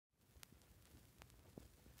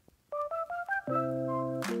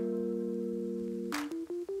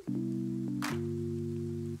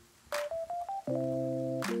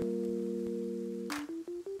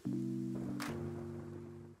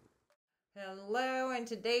Hello, in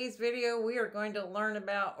today's video we are going to learn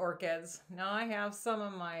about orchids. Now I have some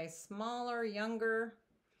of my smaller, younger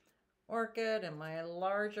orchid and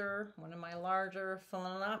one of my larger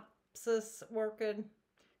phalaenopsis orchid. You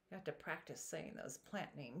have to practice saying those plant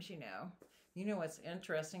names, you know. You know what's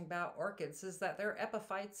interesting about orchids is that they're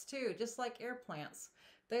epiphytes too, just like air plants.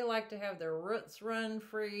 They like to have their roots run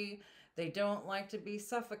free. They don't like to be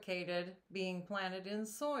suffocated being planted in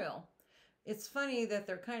soil. It's funny that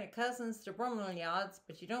they're kind of cousins to bromeliads,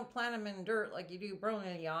 but you don't plant them in dirt like you do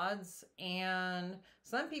bromeliads. And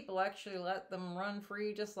some people actually let them run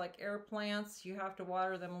free just like air plants. You have to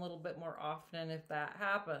water them a little bit more often if that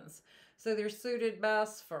happens. So they're suited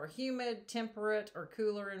best for humid, temperate, or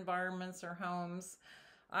cooler environments or homes.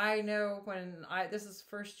 I know this is the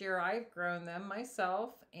first year I've grown them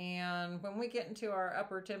myself, and when we get into our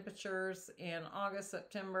upper temperatures in August,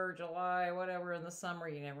 September, July, whatever in the summer,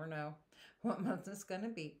 you never know what month it's going to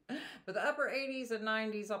be. But the upper 80s and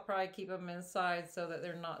 90s, I'll probably keep them inside so that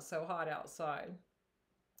they're not so hot outside.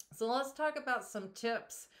 So let's talk about some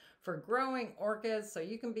tips for growing orchids so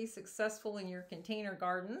you can be successful in your container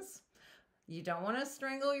gardens. You don't want to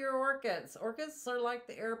strangle your orchids. Orchids are like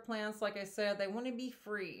the air plants, like I said, they want to be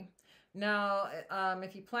free. Now,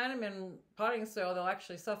 if you plant them in potting soil, they'll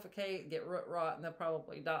actually suffocate, get root rot, and they'll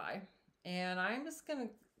probably die. And I'm just going to,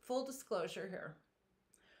 full disclosure here.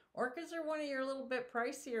 Orchids are one of your little bit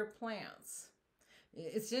pricier plants.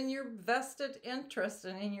 It's in your vested interest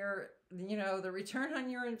and in your, the return on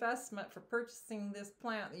your investment for purchasing this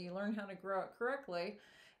plant that you learn how to grow it correctly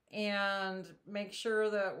and make sure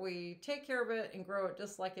that we take care of it and grow it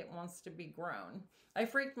just like it wants to be grown. I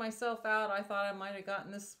freaked myself out. I thought I might have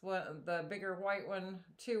gotten this one, the bigger white one,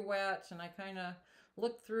 too wet, and I kind of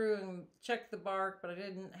looked through and checked the bark, but I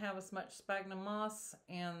didn't have as much sphagnum moss,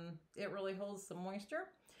 and it really holds some moisture.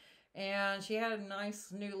 And she had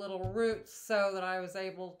nice new little roots, so that I was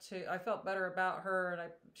able to, I felt better about her,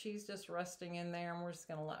 and she's just resting in there, and we're just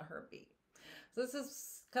going to let her be. So this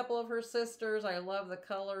is a couple of her sisters. I love the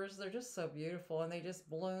colors. They're just so beautiful, and they just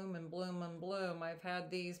bloom and bloom and bloom. I've had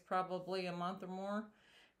these probably a month or more,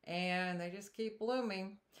 and they just keep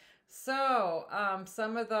blooming. So that's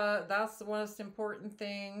the most important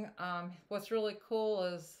thing. What's really cool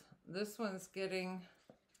is this one's getting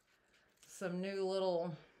some new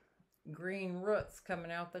little green roots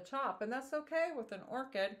coming out the top, and that's okay with an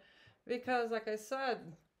orchid because, like I said,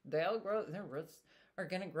 they'll grow, their roots are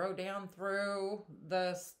going to grow down through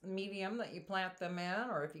the medium that you plant them in,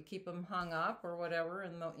 or if you keep them hung up or whatever.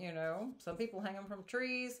 And some people hang them from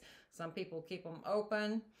trees, some people keep them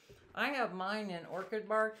open. I have mine in orchid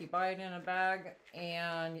bark. You buy it in a bag,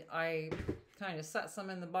 and I kind of set some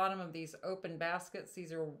in the bottom of these open baskets.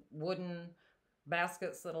 These are wooden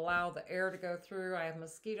baskets that allow the air to go through. I have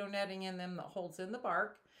mosquito netting in them that holds in the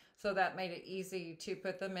bark, so that made it easy to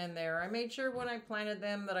put them in there. I made sure when I planted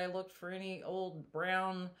them that I looked for any old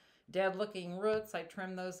brown dead looking roots. I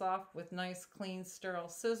trimmed those off with nice clean sterile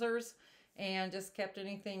scissors and just kept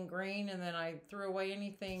anything green, and then I threw away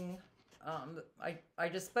anything. I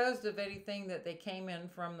disposed of anything that they came in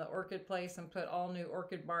from the orchid place and put all new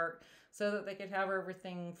orchid bark so that they could have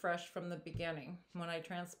everything fresh from the beginning when I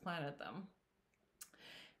transplanted them.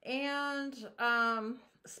 And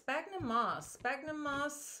sphagnum moss. Sphagnum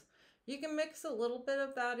moss, you can mix a little bit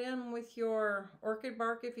of that in with your orchid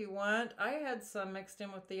bark if you want. I had some mixed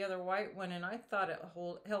in with the other white one, and I thought it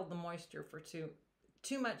held the moisture for too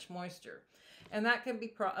much moisture. And that can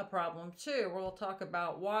be a problem too. We'll talk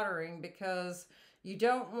about watering, because you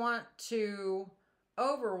don't want to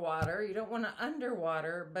overwater, you don't want to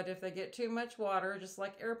underwater, but if they get too much water, just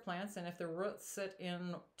like air plants, and if the roots sit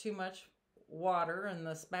in too much water, and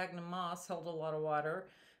the sphagnum moss held a lot of water,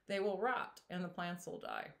 they will rot and the plants will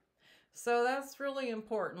die. So that's really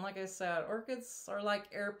important. Like I said, orchids are like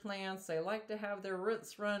air plants. They like to have their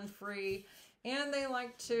roots run free, and they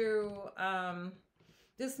like to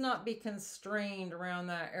just not be constrained around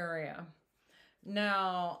that area.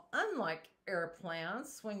 Now, unlike air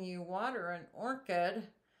plants, when you water an orchid,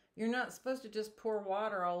 you're not supposed to just pour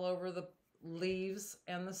water all over the leaves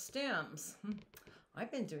and the stems.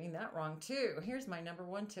 I've been doing that wrong too. Here's my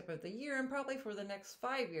 #1 tip of the year, and probably for the next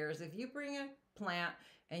 5 years. If you bring a plant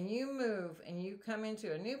and you move and you come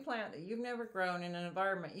into a new plant that you've never grown in an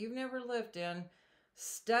environment you've never lived in,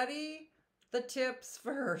 study the tips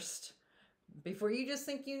first before you just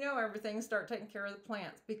think you know everything. Start taking care of the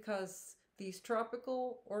plants, because these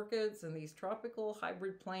tropical orchids and these tropical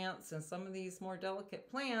hybrid plants and some of these more delicate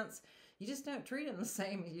plants, you just don't treat them the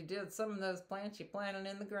same as you did some of those plants you planted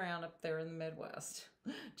in the ground up there in the Midwest.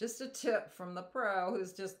 Just a tip from the pro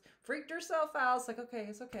who's just freaked herself out. It's like, okay,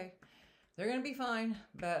 it's okay. They're going to be fine.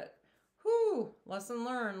 But Whew, lesson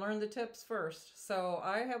learned. Learn the tips first. So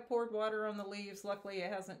I have poured water on the leaves. Luckily,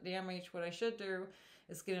 it hasn't damaged. What I should do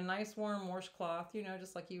is get a nice warm washcloth,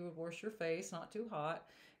 just like you would wash your face, not too hot,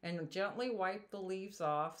 and gently wipe the leaves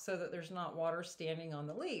off so that there's not water standing on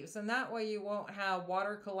the leaves. And that way you won't have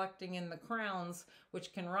water collecting in the crowns,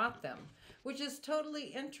 which can rot them, which is totally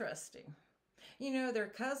interesting. Their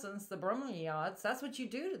cousins, the bromeliads, that's what you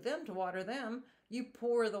do to them to water them. You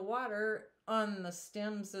pour the water on the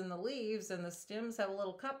stems and the leaves, and the stems have a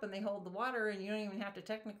little cup and they hold the water, and you don't even have to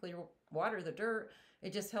technically water the dirt.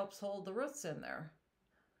 It just helps hold the roots in there.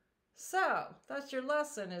 So that's your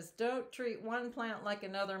lesson, is don't treat one plant like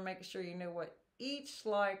another. Make sure you know what each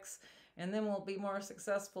likes, and then we'll be more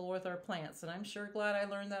successful with our plants. And I'm sure glad I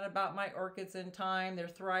learned that about my orchids in time. They're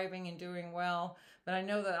thriving and doing well, but I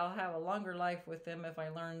know that I'll have a longer life with them if I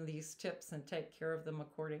learn these tips and take care of them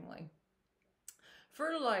accordingly.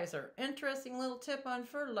 Fertilizer. Interesting little tip on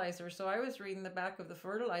fertilizer. So I was reading the back of the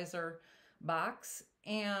fertilizer box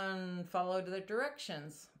and followed the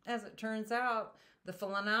directions. As it turns out, the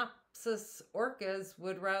Phalaenopsis orchids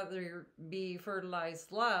would rather be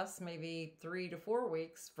fertilized less, maybe 3 to 4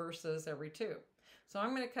 weeks versus every 2. So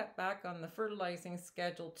I'm going to cut back on the fertilizing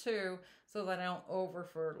schedule too, so that I don't over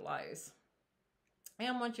fertilize.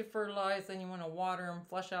 And once you fertilize, then you want to water them,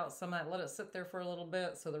 flush out some of that, let it sit there for a little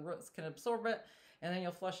bit so the roots can absorb it, and then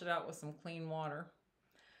you'll flush it out with some clean water.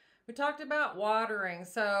 We talked about watering.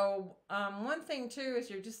 So one thing too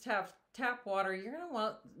is you just have tap water. You're going to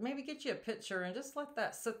want maybe get you a pitcher and just let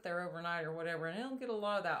that sit there overnight or whatever, and it'll get a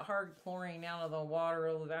lot of that hard chlorine out of the water.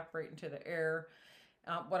 It'll evaporate into the air.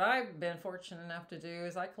 What I've been fortunate enough to do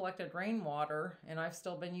is I collected rainwater, and I've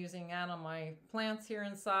still been using that on my plants here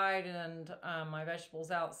inside, and my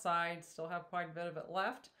vegetables outside still have quite a bit of it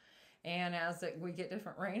left. And as we get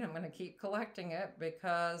different rain, I'm going to keep collecting it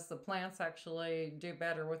because the plants actually do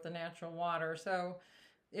better with the natural water. So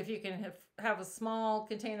if you can have a small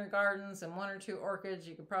container gardens and 1 or 2 orchids,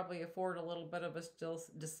 you could probably afford a little bit of a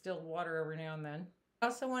distilled water every now and then. I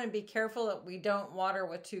also want to be careful that we don't water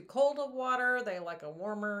with too cold of water. They like a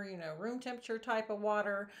warmer, room temperature type of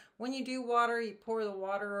water. When you do water, you pour the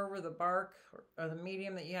water over the bark or the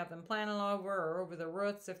medium that you have them planted over, or over the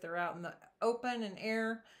roots if they're out in the open and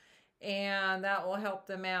air. And that will help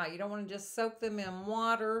them out. You don't want to just soak them in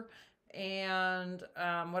water. And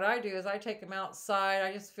what I do is I take them outside.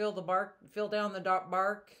 I just feel down the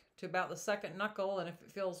bark to about the second knuckle, and if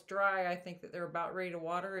it feels dry, I think that they're about ready to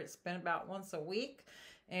water. It's been about once a week,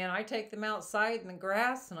 and I take them outside in the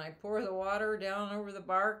grass and I pour the water down over the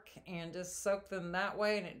bark and just soak them that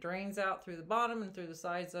way, and it drains out through the bottom and through the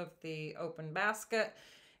sides of the open basket.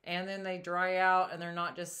 And then they dry out and they're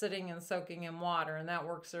not just sitting and soaking in water, and that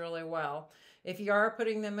works really well. If you are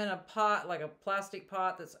putting them in a pot, like a plastic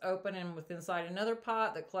pot that's open and with inside another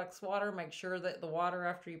pot that collects water, make sure that the water,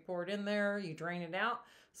 after you pour it in there, you drain it out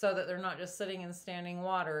so that they're not just sitting in standing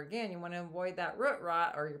water. Again, you want to avoid that root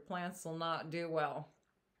rot or your plants will not do well.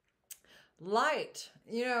 Light.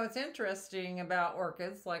 It's interesting about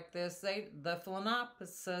orchids like this. The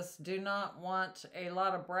Phalaenopsis do not want a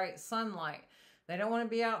lot of bright sunlight. They don't want to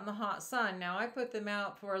be out in the hot sun. Now, I put them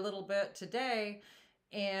out for a little bit today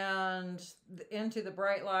and into the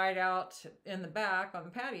bright light out in the back on the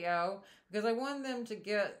patio, because I wanted them to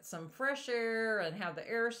get some fresh air and have the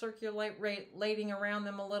air circulating around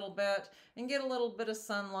them a little bit and get a little bit of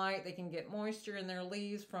sunlight. They can get moisture in their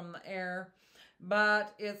leaves from the air.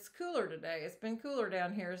 But it's cooler today. It's been cooler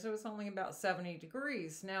down here, so it's only about 70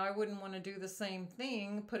 degrees. Now, I wouldn't want to do the same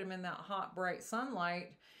thing, put them in that hot, bright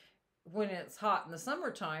sunlight when it's hot in the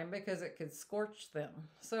summertime, because it could scorch them.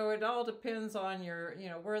 So it all depends on your,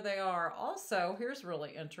 where they are. Also, here's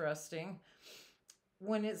really interesting.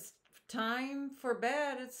 When it's time for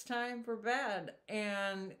bed, it's time for bed.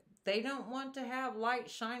 And they don't want to have light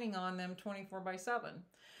shining on them 24/7.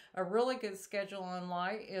 A really good schedule on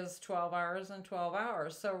light is 12 hours and 12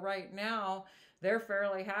 hours. So right now, they're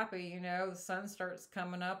fairly happy. The sun starts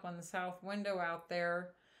coming up on the south window out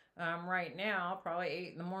there. Right now, probably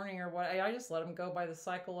 8 in the morning or what. I just let them go by the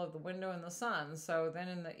cycle of the window and the sun. So then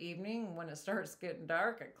in the evening, when it starts getting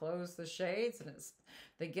dark, I close the shades, and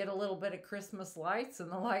they get a little bit of Christmas lights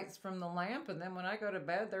and the lights from the lamp. And then when I go to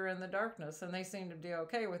bed, they're in the darkness, and they seem to be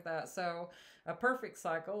okay with that. So a perfect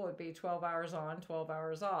cycle would be 12 hours on, 12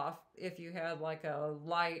 hours off. If you had like an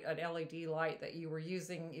LED light that you were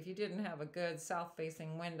using, if you didn't have a good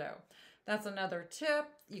south-facing window. That's another tip.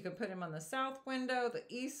 You can put them on the south window, the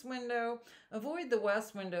east window. Avoid the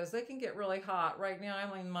west windows. They can get really hot. Right now,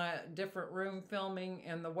 I'm in my different room filming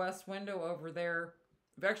in the west window over there.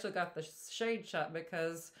 I've actually got the shade shut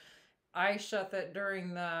because I shut that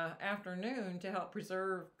during the afternoon to help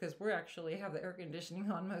preserve, because we actually have the air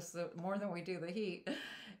conditioning on more than we do the heat,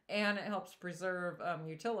 and it helps preserve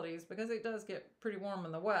utilities because it does get pretty warm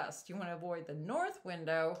in the west. You want to avoid the north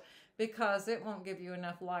window because it won't give you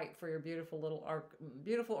enough light for your beautiful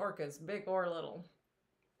orchids, big or little.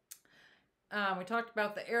 We talked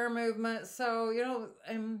about the air movement. So,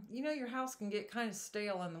 your house can get kind of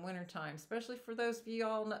stale in the wintertime, especially for those of you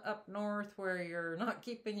all up north where you're not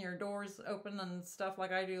keeping your doors open and stuff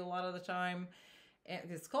like I do a lot of the time. And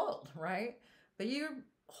it's cold, right? But your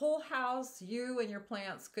whole house, you and your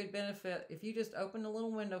plants could benefit if you just open a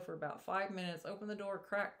little window for about 5 minutes, open the door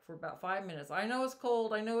crack for about 5 minutes. I know it's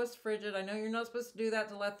cold. I know it's frigid. I know you're not supposed to do that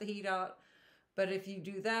to let the heat out. But if you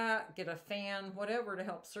do that, get a fan, whatever, to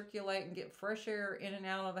help circulate and get fresh air in and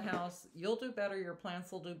out of the house, you'll do better. Your plants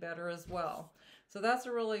will do better as well. So that's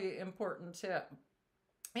a really important tip.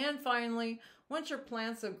 And finally, once your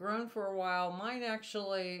plants have grown for a while, mine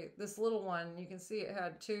actually, this little one, you can see it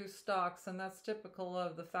had 2 stalks, and that's typical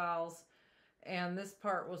of the phals. And this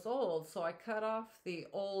part was old, so I cut off the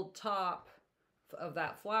old top of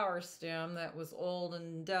that flower stem that was old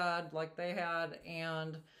and dead like they had,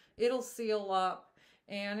 and it'll seal up.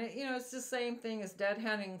 And it's the same thing as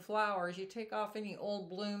deadheading flowers. You take off any old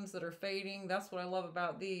blooms that are fading. That's what I love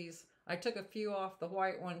about these. I took a few off the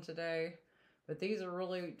white one today, but these are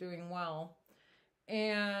really doing well.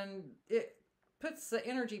 And it puts the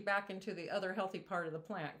energy back into the other healthy part of the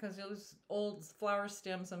plant, because those old flower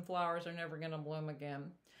stems and flowers are never going to bloom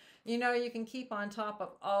again. You can keep on top of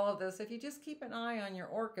all of this if you just keep an eye on your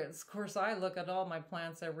orchids. Of course, I look at all my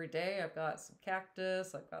plants every day. I've got some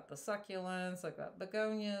cactus, I've got the succulents, I've got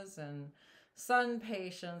begonias and sun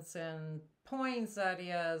patience and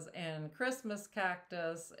poinsettias and Christmas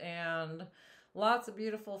cactus and lots of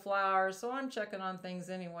beautiful flowers. So I'm checking on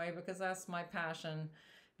things anyway because that's my passion.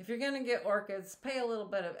 If you're going to get orchids, pay a little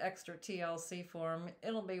bit of extra TLC for them.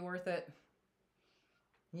 It'll be worth it.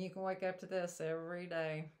 You can wake up to this every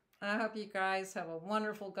day. I hope you guys have a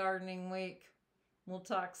wonderful gardening week. We'll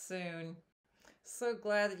talk soon. So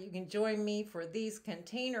glad that you can join me for these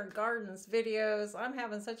container gardens videos. I'm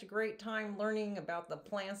having such a great time learning about the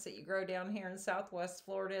plants that you grow down here in Southwest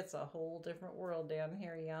Florida. It's a whole different world down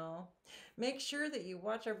here, y'all. Make sure that you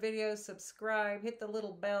watch our videos, subscribe, hit the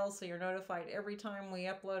little bell so you're notified every time we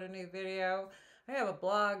upload a new video. I have a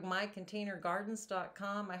blog,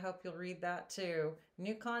 mycontainergardens.com. I hope you'll read that too.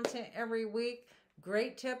 New content every week.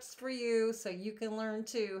 Great tips for you so you can learn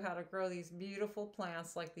too how to grow these beautiful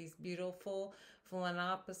plants like these beautiful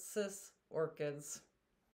Phalaenopsis orchids.